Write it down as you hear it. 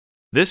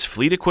This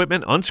Fleet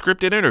Equipment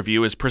Unscripted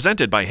interview is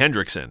presented by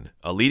Hendrickson,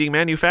 a leading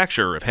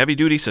manufacturer of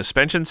heavy-duty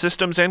suspension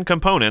systems and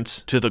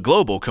components to the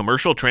global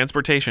commercial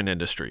transportation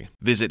industry.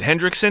 Visit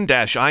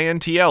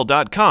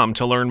hendrickson-intl.com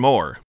to learn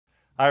more.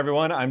 Hi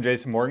everyone, I'm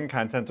Jason Morgan,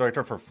 Content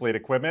Director for Fleet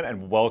Equipment,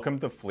 and welcome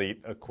to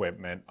Fleet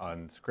Equipment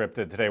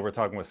Unscripted. Today we're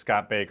talking with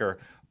Scott Baker,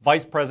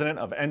 Vice President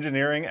of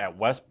Engineering at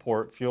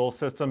Westport Fuel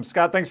Systems.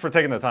 Scott, thanks for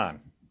taking the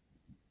time.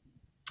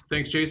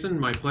 Thanks, Jason.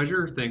 My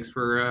pleasure. Thanks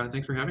for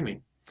having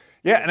me.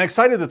 Yeah, and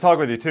excited to talk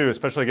with you too,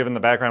 especially given the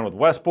background with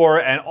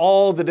Westport and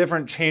all the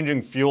different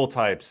changing fuel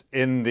types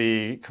in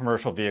the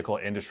commercial vehicle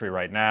industry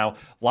right now.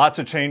 Lots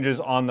of changes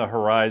on the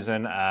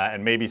horizon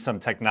and maybe some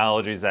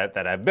technologies that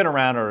have been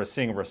around or are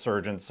seeing a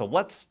resurgence. So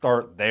let's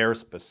start there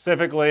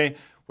specifically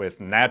with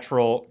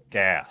natural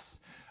gas.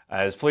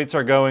 As fleets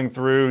are going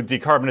through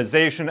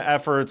decarbonization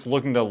efforts,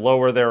 looking to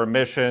lower their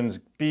emissions,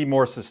 be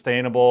more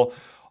sustainable,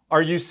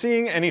 are you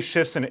seeing any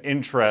shifts in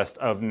interest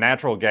of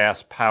natural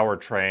gas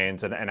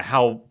powertrains and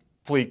how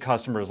fleet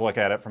customers look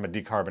at it from a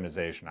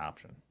decarbonization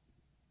option?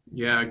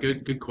 Yeah,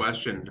 good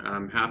question.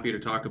 I'm happy to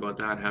talk about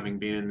that, having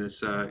been in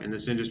this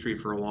industry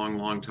for a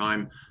long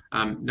time.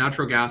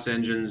 Natural gas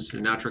engines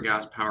and natural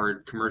gas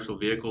powered commercial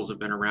vehicles have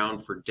been around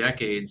for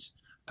decades.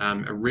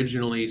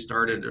 Originally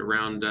started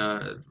around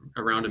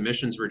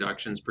emissions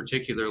reductions,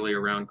 particularly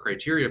around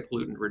criteria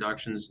pollutant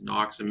reductions,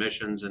 NOx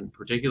emissions, and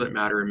particulate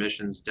matter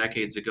emissions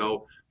decades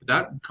ago. But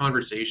that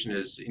conversation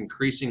is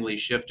increasingly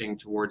shifting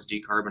towards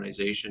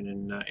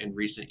decarbonization in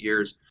recent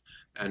years.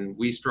 And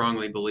we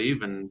strongly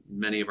believe, and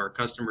many of our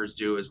customers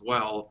do as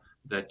well,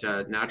 that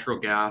natural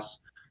gas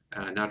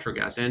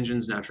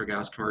engines, natural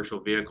gas commercial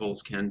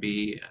vehicles can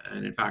be,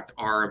 and in fact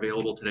are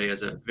available today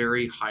as a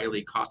very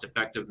highly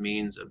cost-effective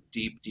means of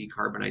deep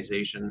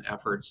decarbonization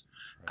efforts.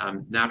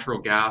 Natural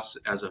gas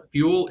as a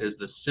fuel is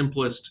the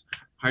simplest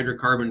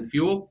hydrocarbon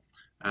fuel.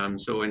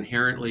 So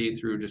inherently,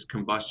 through just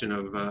combustion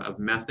of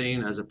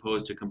methane as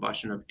opposed to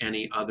combustion of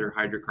any other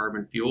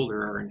hydrocarbon fuel,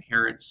 there are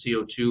inherent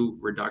CO2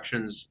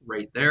 reductions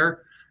right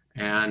there.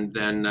 And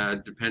then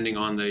depending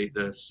on the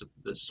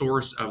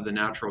source of the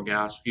natural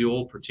gas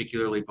fuel,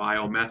 particularly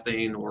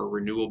biomethane or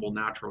renewable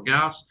natural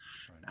gas,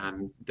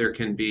 there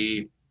can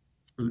be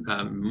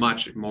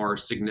much more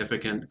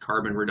significant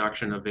carbon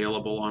reduction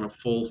available on a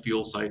full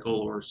fuel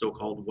cycle or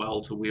so-called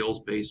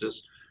well-to-wheels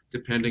basis,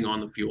 depending on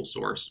the fuel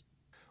source.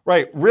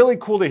 Right, really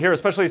cool to hear,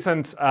 especially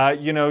since,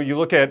 you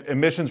look at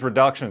emissions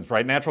reductions,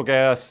 right? Natural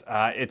gas,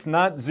 it's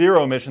not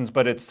zero emissions,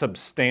 but it's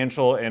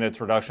substantial in its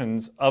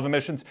reductions of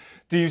emissions.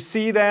 Do you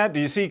see that?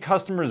 Do you see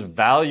customers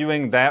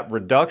valuing that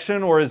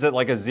reduction, or is it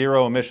like a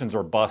zero emissions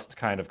or bust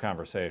kind of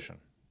conversation?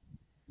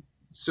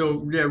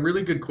 So yeah,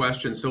 really good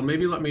question. So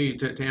maybe let me,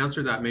 to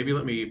answer that, maybe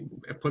let me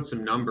put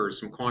some numbers,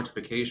 some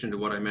quantification to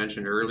what I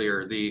mentioned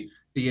earlier. The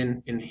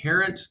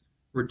inherent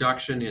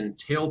reduction in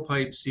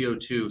tailpipe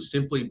CO2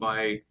 simply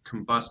by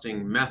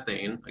combusting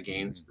methane,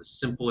 again, it's the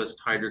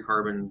simplest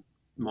hydrocarbon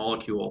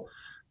molecule.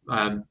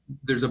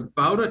 There's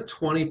about a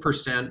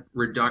 20%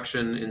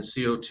 reduction in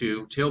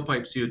CO2,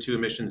 tailpipe CO2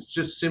 emissions,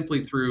 just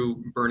simply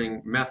through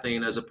burning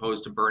methane as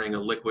opposed to burning a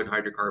liquid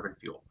hydrocarbon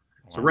fuel.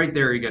 Wow. So right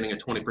there, you're getting a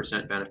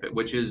 20% benefit,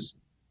 which is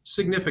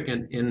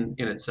significant in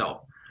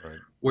itself. Right.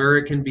 Where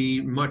it can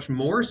be much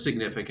more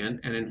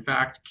significant, and in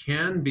fact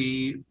can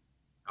be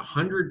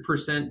 100%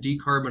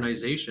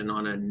 decarbonization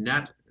on a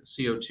net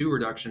CO2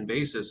 reduction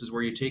basis, is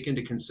where you take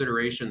into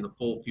consideration the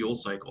full fuel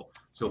cycle.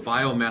 So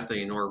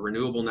biomethane or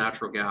renewable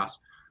natural gas,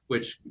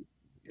 which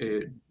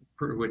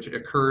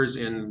occurs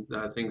in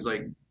things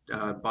like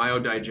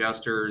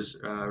biodigesters,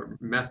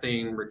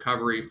 methane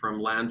recovery from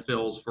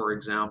landfills, for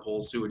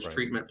example, sewage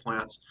treatment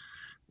plants.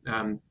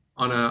 On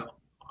a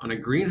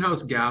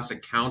greenhouse gas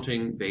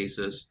accounting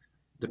basis,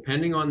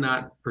 depending on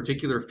that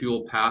particular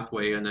fuel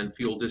pathway and then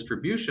fuel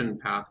distribution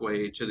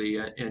pathway to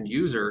the end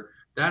user,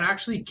 that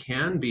actually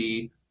can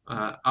be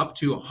up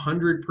to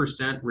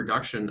 100%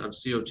 reduction of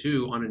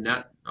CO2 on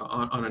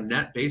a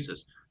net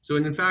basis. So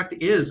it in fact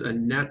is a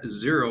net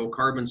zero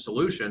carbon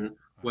solution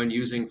when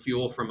using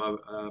fuel from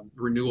a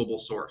renewable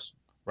source.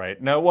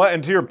 Right. Now,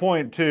 and to your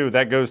point too,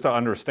 that goes to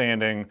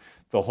understanding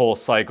the whole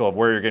cycle of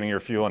where you're getting your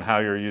fuel and how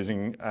you're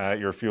using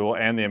your fuel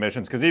and the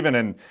emissions. Because even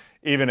in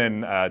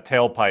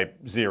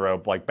tailpipe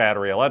zero, like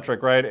battery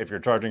electric, right? If you're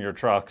charging your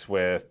trucks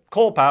with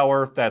coal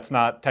power, that's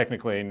not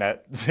technically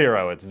net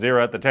zero. It's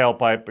zero at the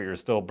tailpipe, but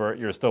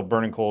you're still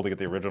burning coal to get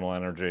the original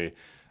energy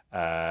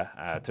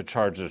to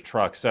charge the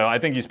truck. So I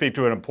think you speak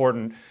to an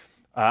important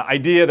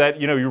idea that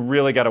you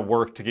really got to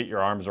work to get your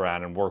arms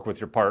around and work with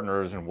your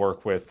partners and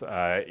work with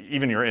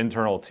even your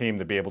internal team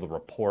to be able to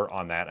report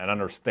on that and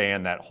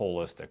understand that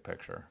holistic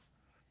picture.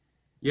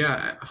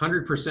 Yeah,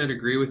 100%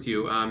 agree with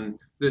you.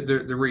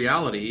 The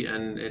reality,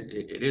 and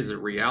it is a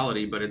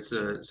reality, but it's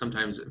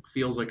sometimes it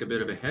feels like a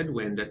bit of a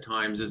headwind at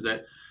times, is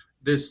that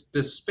this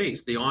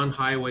space, the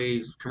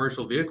on-highway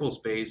commercial vehicle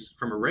space,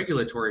 from a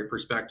regulatory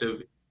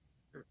perspective,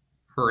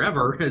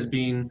 forever has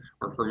been,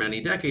 or for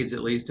many decades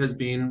at least, has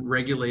been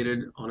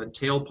regulated on a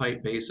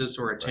tailpipe basis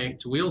or a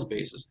tank to wheels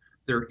basis.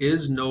 there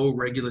is no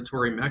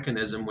regulatory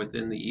mechanism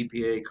within the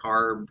EPA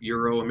CARB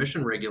Euro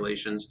emission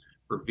regulations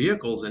for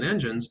vehicles and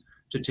engines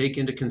to take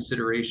into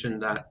consideration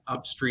that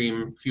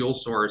upstream fuel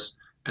source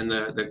and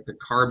the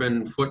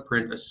carbon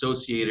footprint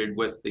associated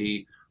with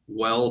the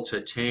well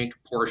to tank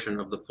portion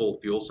of the full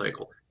fuel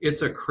cycle.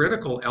 It's a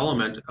critical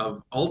element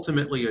of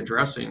ultimately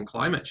addressing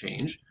climate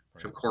change,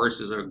 which of course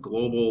is a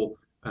global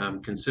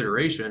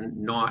consideration,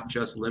 not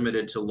just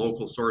limited to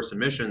local source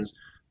emissions,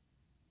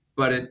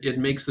 but it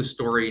makes the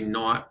story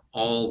not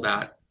all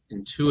that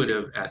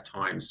intuitive at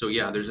times. So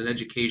yeah, there's an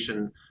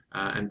education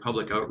and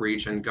public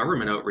outreach and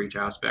government outreach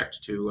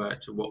aspect to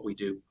what we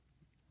do.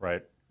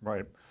 Right,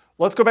 right.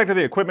 Let's go back to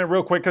the equipment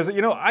real quick, because,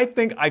 you know, I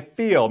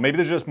feel, maybe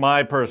this is just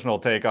my personal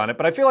take on it,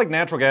 but I feel like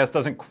natural gas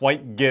doesn't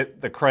quite get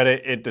the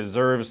credit it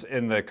deserves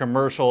in the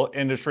commercial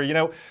industry. You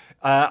know,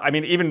 I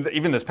mean,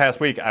 even this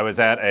past week, I was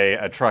at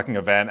a trucking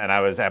event, and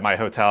I was at my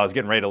hotel. I was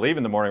getting ready to leave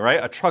in the morning,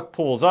 right? A truck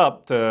pulls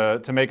up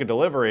to make a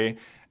delivery,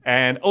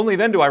 and only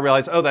then do I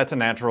realize, oh, that's a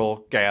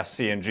natural gas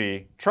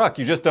CNG truck.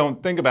 You just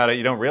don't think about it.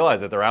 You don't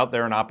realize it. They're out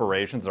there in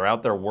operations. They're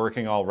out there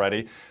working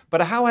already.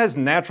 But how has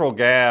natural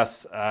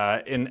gas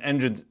in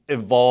engines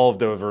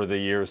evolved over the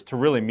years to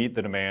really meet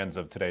the demands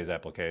of today's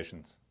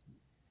applications?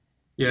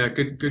 Yeah,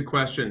 good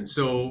question.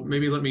 So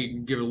maybe let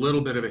me give a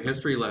little bit of a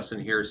history lesson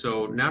here.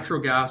 So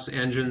natural gas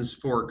engines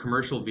for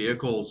commercial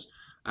vehicles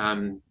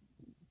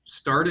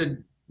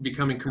started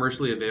becoming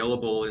commercially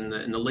available in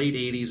the late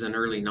 80s and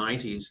early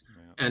 90s.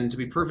 And to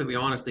be perfectly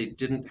honest, they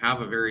didn't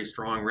have a very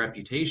strong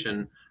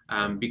reputation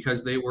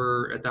because they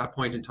were at that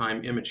point in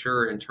time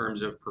immature in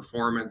terms of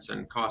performance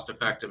and cost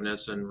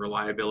effectiveness and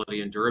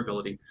reliability and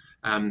durability.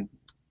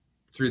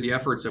 Through the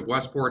efforts of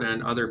Westport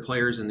and other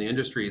players in the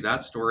industry,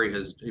 that story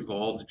has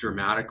evolved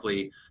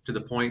dramatically to the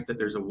point that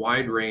there's a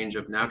wide range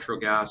of natural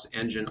gas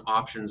engine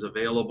options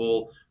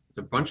available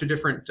with a bunch of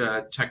different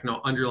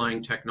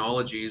underlying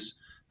technologies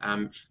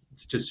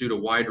to suit a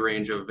wide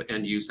range of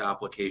end use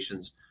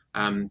applications.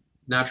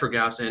 Natural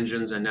gas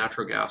engines and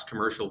natural gas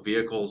commercial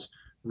vehicles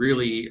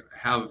really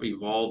have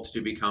evolved to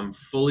become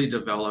fully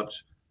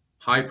developed,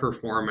 high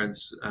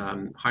performance,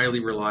 highly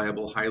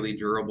reliable, highly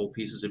durable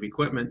pieces of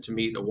equipment to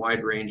meet a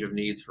wide range of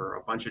needs for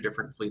a bunch of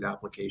different fleet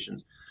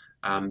applications.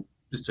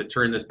 Just to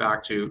turn this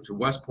back to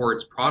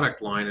Westport's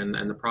product line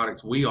and the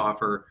products we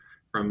offer,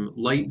 from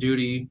light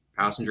duty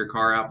passenger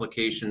car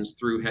applications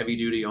through heavy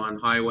duty on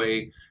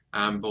highway,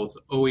 both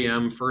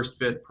OEM first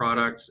fit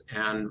products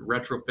and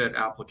retrofit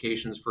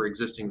applications for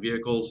existing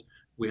vehicles.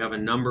 We have a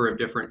number of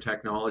different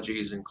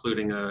technologies,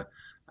 including a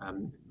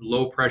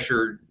low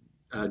pressure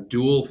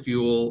dual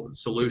fuel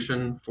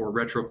solution for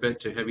retrofit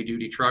to heavy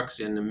duty trucks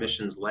in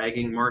emissions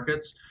lagging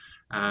markets,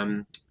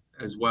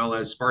 as well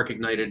as spark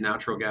ignited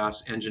natural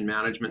gas engine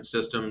management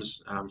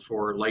systems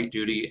for light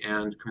duty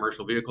and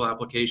commercial vehicle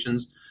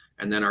applications.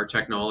 And then our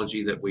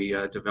technology that we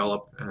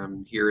develop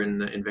here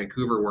in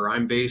Vancouver, where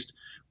I'm based,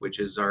 which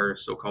is our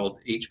so-called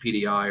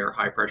HPDI, or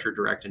high pressure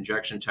direct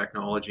injection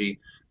technology,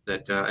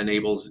 that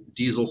enables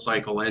diesel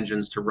cycle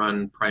engines to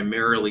run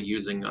primarily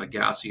using a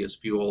gaseous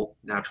fuel,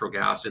 natural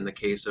gas in the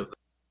case of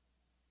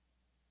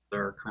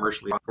their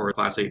commercially for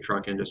Class 8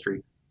 truck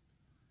industry.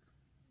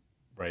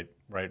 Right.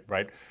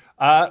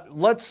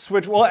 Let's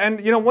switch. Well,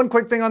 and you know, one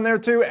quick thing on there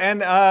too,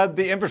 and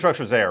the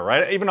infrastructure's there,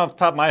 right? Even off the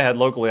top of my head,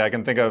 locally, I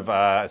can think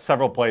of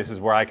several places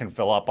where I can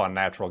fill up on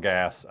natural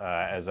gas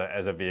as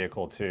a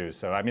vehicle too.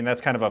 So I mean,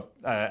 that's kind of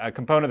a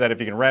component that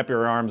if you can wrap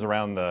your arms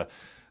around the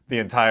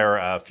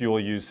entire fuel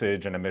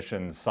usage and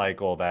emissions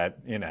cycle, that,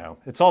 you know,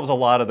 it solves a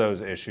lot of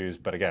those issues.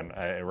 But again,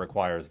 it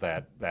requires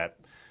that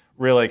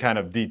really kind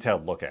of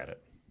detailed look at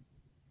it.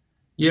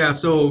 Yeah,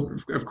 so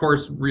of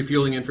course,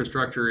 refueling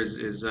infrastructure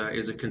is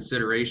a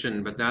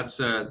consideration, but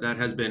that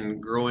has been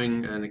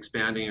growing and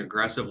expanding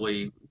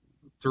aggressively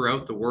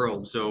throughout the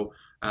world. So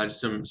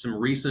some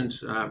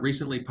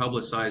recently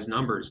publicized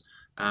numbers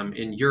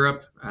in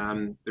Europe,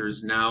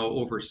 there's now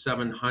over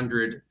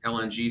 700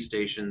 LNG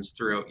stations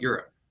throughout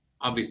Europe.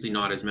 Obviously,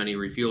 not as many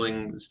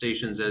refueling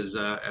stations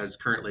as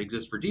currently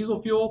exist for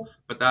diesel fuel,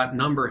 but that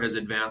number has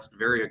advanced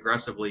very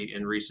aggressively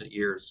in recent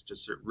years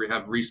to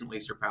have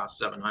recently surpassed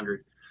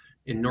 700.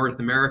 In North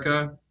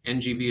America,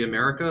 NGV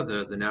America,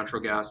 the Natural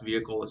Gas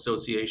Vehicle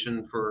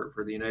Association for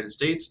the United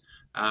States,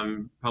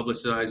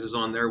 publicizes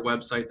on their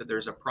website that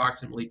there's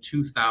approximately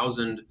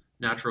 2,000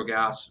 natural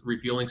gas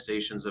refueling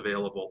stations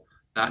available.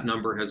 That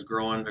number has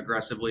grown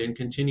aggressively and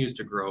continues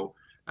to grow.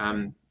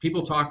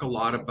 People talk a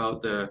lot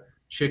about the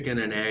chicken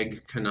and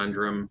egg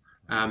conundrum.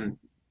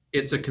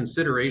 It's a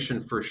consideration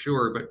for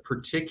sure, but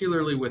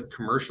particularly with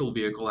commercial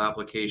vehicle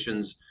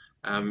applications,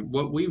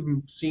 what we've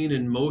seen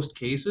in most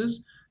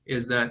cases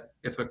is that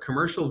if a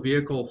commercial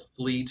vehicle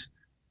fleet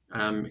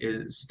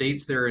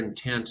states their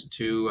intent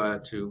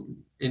to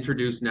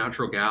introduce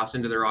natural gas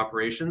into their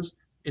operations,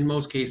 in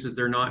most cases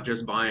they're not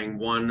just buying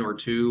one or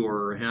two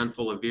or a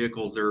handful of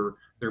vehicles.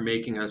 They're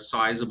making a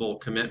sizable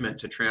commitment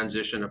to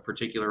transition a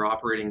particular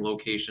operating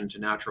location to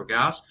natural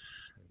gas.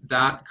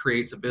 That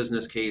creates a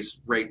business case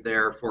right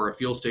there for a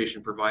fuel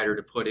station provider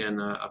to put in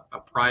a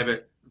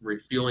private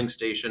refueling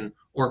station,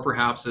 or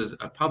perhaps as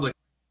a public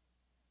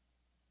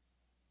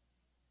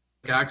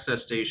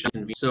access station.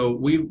 So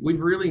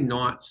we've really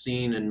not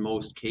seen in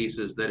most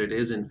cases that it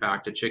is in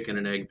fact a chicken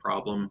and egg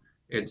problem.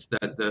 It's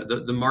that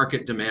the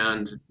market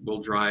demand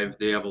will drive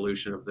the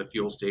evolution of the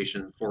fuel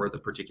station for the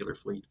particular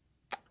fleet.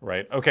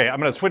 Right. Okay, I'm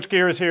going to switch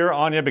gears here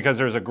on you because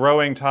there's a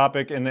growing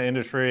topic in the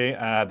industry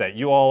that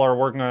you all are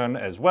working on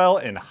as well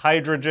in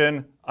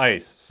hydrogen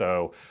ICE.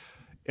 So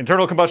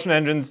internal combustion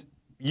engines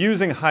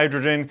using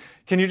hydrogen.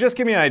 Can you just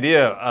give me an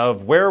idea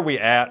of where we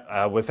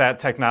at with that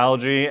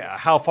technology?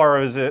 How far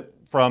is it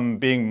from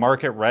being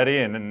market ready,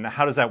 and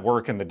how does that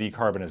work in the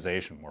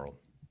decarbonization world?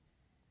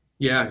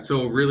 Yeah,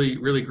 so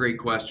really great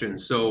question.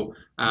 So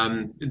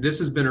this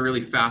has been a really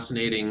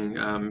fascinating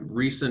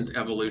recent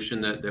evolution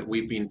that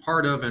we've been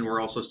part of, and we're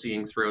also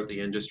seeing throughout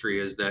the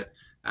industry is that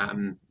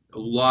a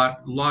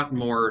lot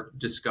more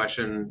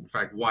discussion, in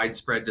fact,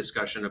 widespread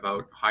discussion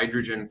about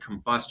hydrogen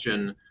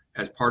combustion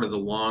as part of the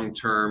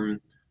long-term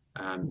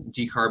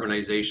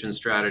decarbonization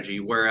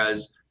strategy.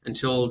 Whereas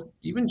until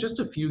even just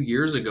a few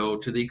years ago,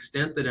 to the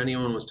extent that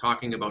anyone was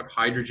talking about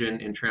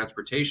hydrogen in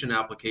transportation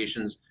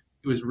applications,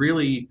 it was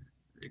really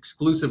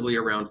exclusively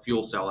around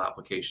fuel cell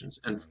applications.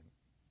 And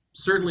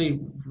certainly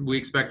we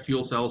expect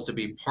fuel cells to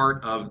be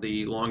part of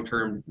the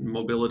long-term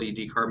mobility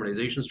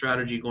decarbonization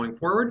strategy going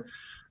forward.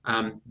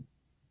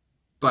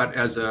 But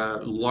as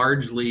a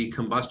largely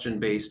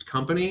combustion-based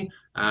company,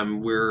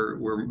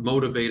 we're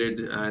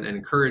motivated and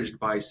encouraged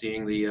by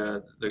seeing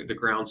the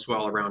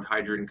groundswell around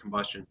hydrogen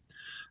combustion.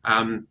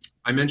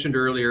 I mentioned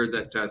earlier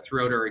that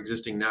throughout our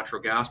existing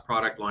natural gas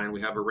product line,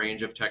 we have a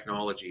range of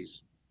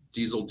technologies: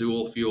 diesel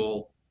dual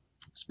fuel,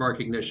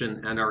 spark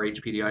ignition, and our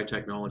HPDI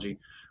technology.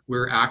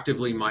 We're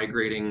actively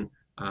migrating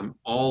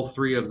all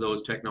three of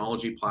those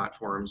technology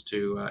platforms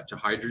to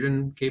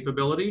hydrogen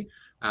capability.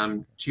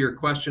 To your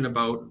question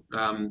about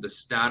the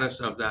status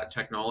of that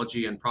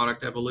technology and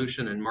product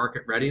evolution and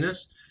market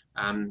readiness,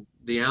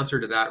 the answer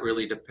to that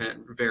really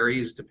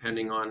varies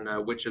depending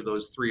on which of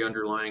those three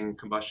underlying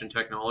combustion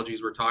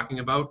technologies we're talking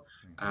about.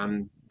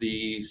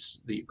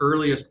 The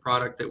earliest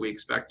product that we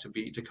expect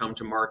to come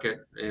to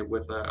market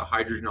with a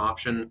hydrogen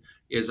option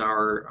is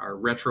our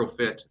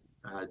retrofit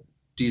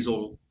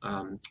diesel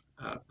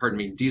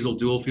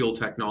dual fuel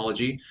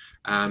technology.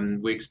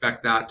 We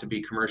expect that to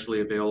be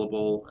commercially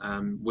available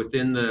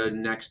within the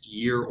next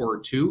year or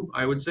two,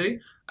 I would say,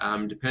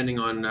 depending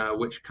on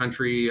which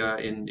country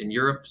in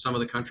Europe. Some of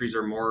the countries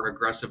are more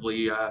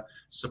aggressively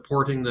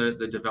supporting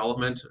the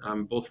development,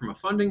 both from a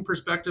funding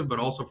perspective, but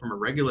also from a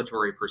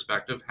regulatory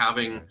perspective,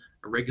 having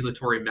a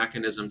regulatory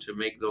mechanism to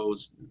make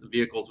those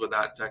vehicles with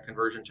that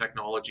conversion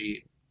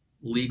technology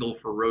legal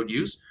for road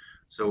use.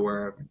 So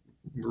we're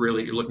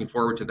really looking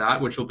forward to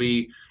that, which will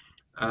be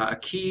a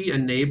key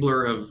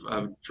enabler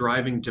of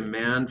driving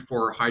demand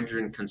for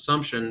hydrogen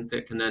consumption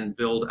that can then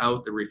build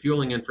out the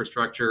refueling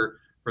infrastructure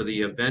for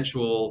the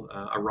eventual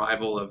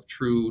arrival of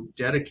true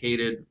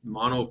dedicated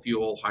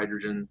monofuel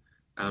hydrogen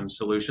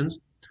solutions.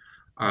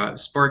 I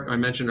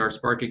mentioned our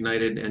spark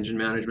ignited engine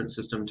management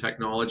system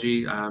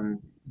technology.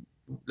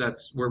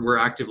 We're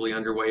actively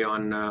underway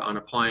on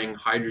applying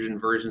hydrogen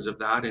versions of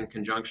that in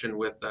conjunction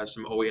with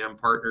some OEM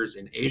partners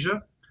in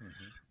Asia.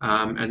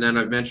 And then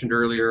I've mentioned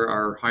earlier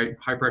our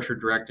high pressure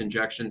direct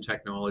injection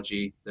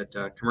technology that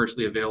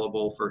commercially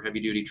available for heavy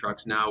duty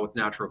trucks now with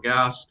natural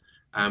gas.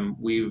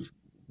 We've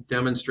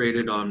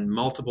demonstrated on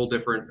multiple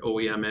different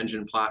OEM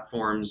engine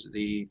platforms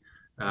the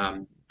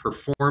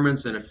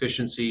performance and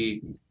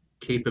efficiency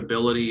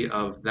capability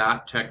of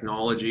that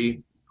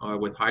technology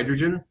with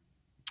hydrogen.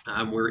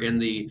 We're in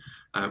the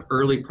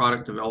early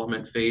product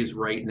development phase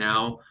right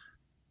now.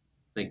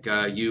 I think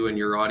you and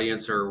your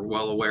audience are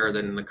well aware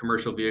that in the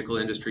commercial vehicle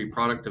industry,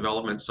 product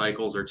development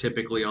cycles are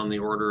typically on the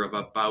order of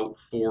about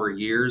 4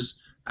 years.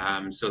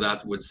 So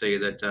that would say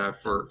that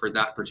for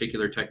that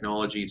particular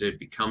technology to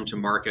come to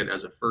market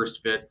as a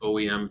first fit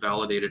OEM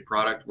validated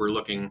product, we're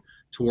looking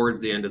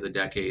towards the end of the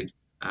decade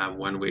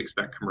when we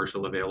expect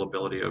commercial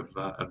availability of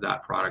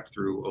that product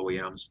through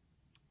OEMs.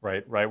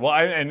 Right. Well,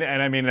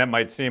 I mean that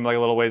might seem like a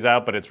little ways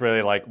out, but it's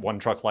really like one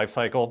truck life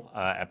cycle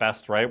at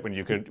best, right? When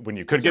you could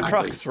exactly. Get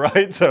trucks,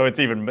 right? So it's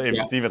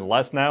even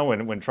less now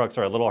when trucks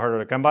are a little harder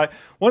to come by.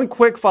 One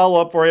quick follow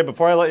up for you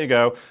before I let you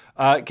go.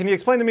 Can you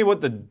explain to me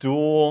what the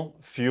dual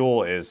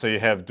fuel is? So you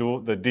have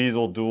the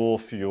diesel dual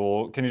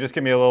fuel. Can you just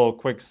give me a little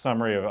quick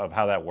summary of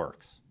how that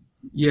works?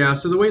 Yeah,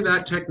 so the way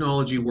that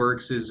technology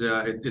works is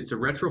it's a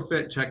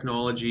retrofit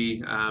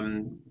technology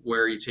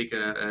where you take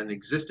an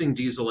existing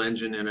diesel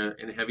engine in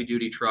a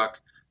heavy-duty truck,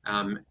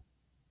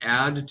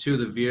 add to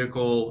the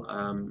vehicle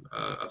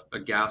a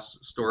gas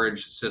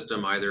storage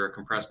system, either a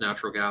compressed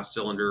natural gas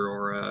cylinder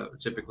or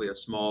typically a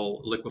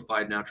small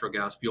liquefied natural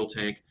gas fuel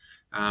tank,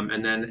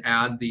 and then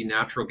add the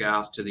natural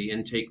gas to the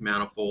intake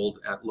manifold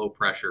at low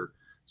pressure.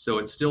 So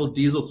it's still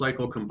diesel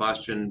cycle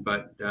combustion,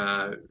 but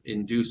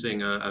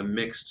inducing a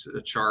mixed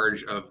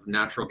charge of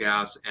natural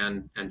gas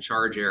and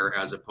charge air,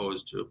 as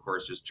opposed to, of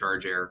course, just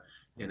charge air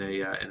in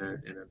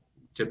a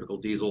typical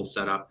diesel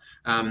setup.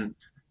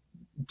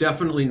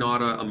 Definitely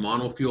not a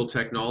monofuel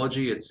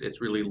technology.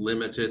 It's really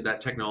limited.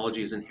 That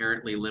technology is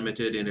inherently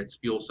limited in its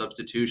fuel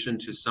substitution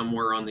to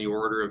somewhere on the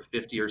order of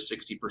 50 or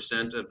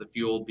 60% of the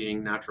fuel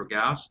being natural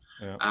gas,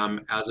 Yeah.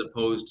 as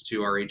opposed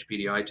to our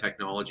HPDI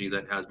technology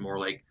that has more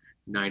like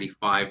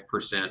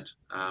 95%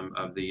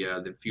 of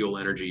the fuel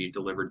energy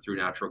delivered through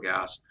natural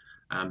gas.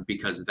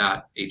 Because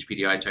that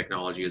HPDI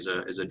technology is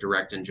a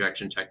direct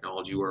injection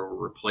technology where we're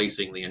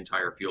replacing the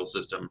entire fuel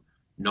system,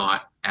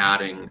 not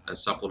adding a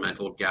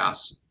supplemental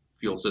gas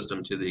fuel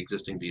system to the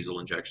existing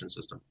diesel injection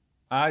system.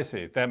 I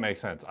see. That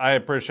makes sense. I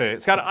appreciate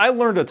it. Scott, I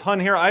learned a ton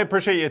here. I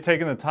appreciate you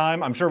taking the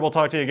time. I'm sure we'll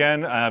talk to you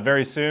again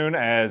very soon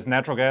as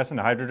natural gas and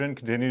hydrogen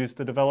continues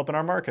to develop in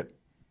our market.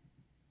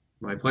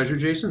 My pleasure,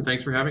 Jason.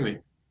 Thanks for having me.